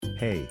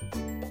Hey,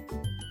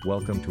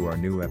 welcome to our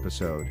new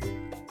episode.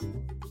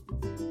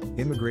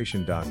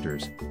 Immigration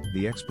Doctors,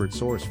 the expert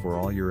source for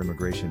all your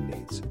immigration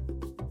needs.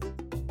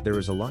 There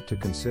is a lot to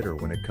consider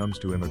when it comes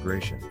to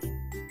immigration.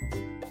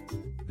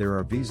 There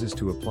are visas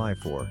to apply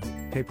for,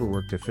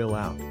 paperwork to fill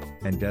out,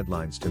 and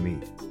deadlines to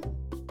meet.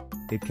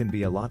 It can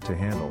be a lot to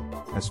handle,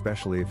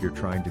 especially if you're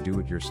trying to do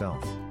it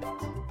yourself.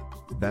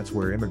 That's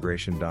where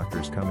immigration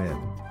doctors come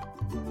in.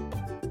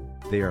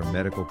 They are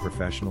medical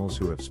professionals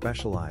who have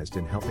specialized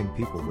in helping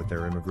people with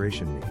their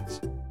immigration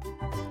needs.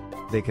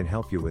 They can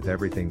help you with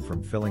everything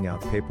from filling out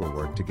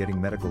paperwork to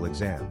getting medical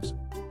exams.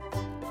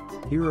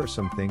 Here are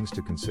some things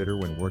to consider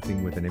when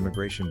working with an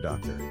immigration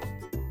doctor.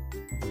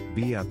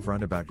 Be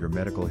upfront about your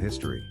medical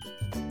history.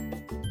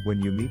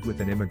 When you meet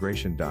with an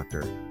immigration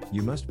doctor,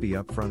 you must be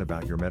upfront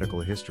about your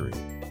medical history.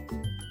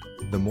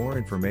 The more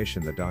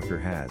information the doctor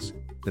has,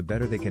 the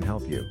better they can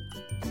help you.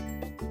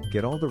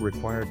 Get all the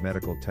required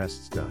medical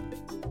tests done.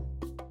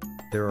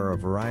 There are a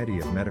variety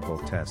of medical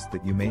tests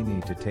that you may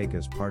need to take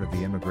as part of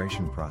the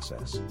immigration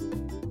process.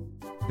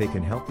 They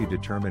can help you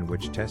determine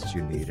which tests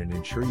you need and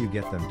ensure you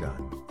get them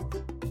done.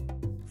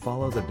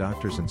 Follow the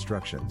doctor's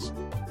instructions.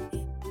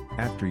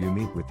 After you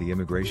meet with the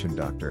immigration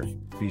doctor,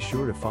 be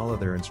sure to follow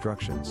their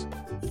instructions.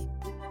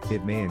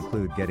 It may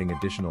include getting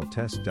additional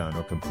tests done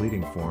or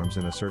completing forms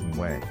in a certain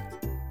way.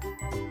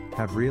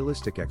 Have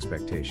realistic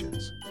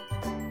expectations.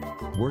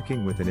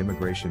 Working with an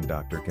immigration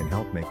doctor can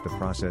help make the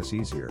process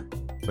easier,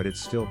 but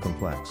it's still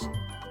complex.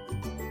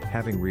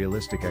 Having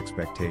realistic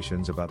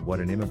expectations about what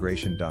an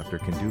immigration doctor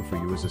can do for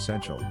you is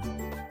essential.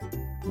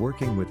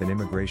 Working with an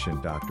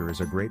immigration doctor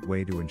is a great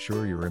way to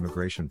ensure your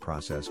immigration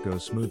process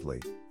goes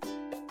smoothly.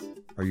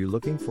 Are you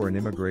looking for an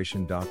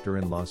immigration doctor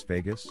in Las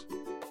Vegas?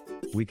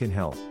 We can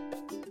help.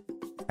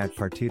 At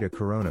Partida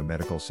Corona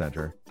Medical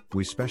Center,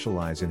 we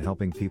specialize in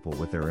helping people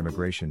with their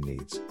immigration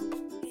needs.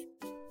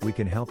 We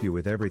can help you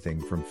with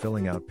everything from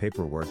filling out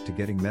paperwork to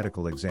getting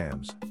medical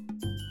exams.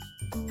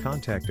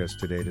 Contact us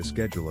today to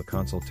schedule a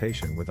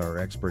consultation with our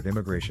expert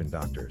immigration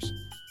doctors.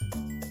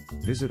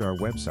 Visit our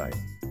website,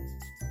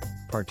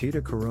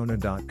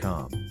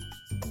 partidacorona.com.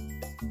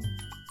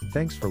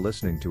 Thanks for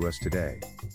listening to us today.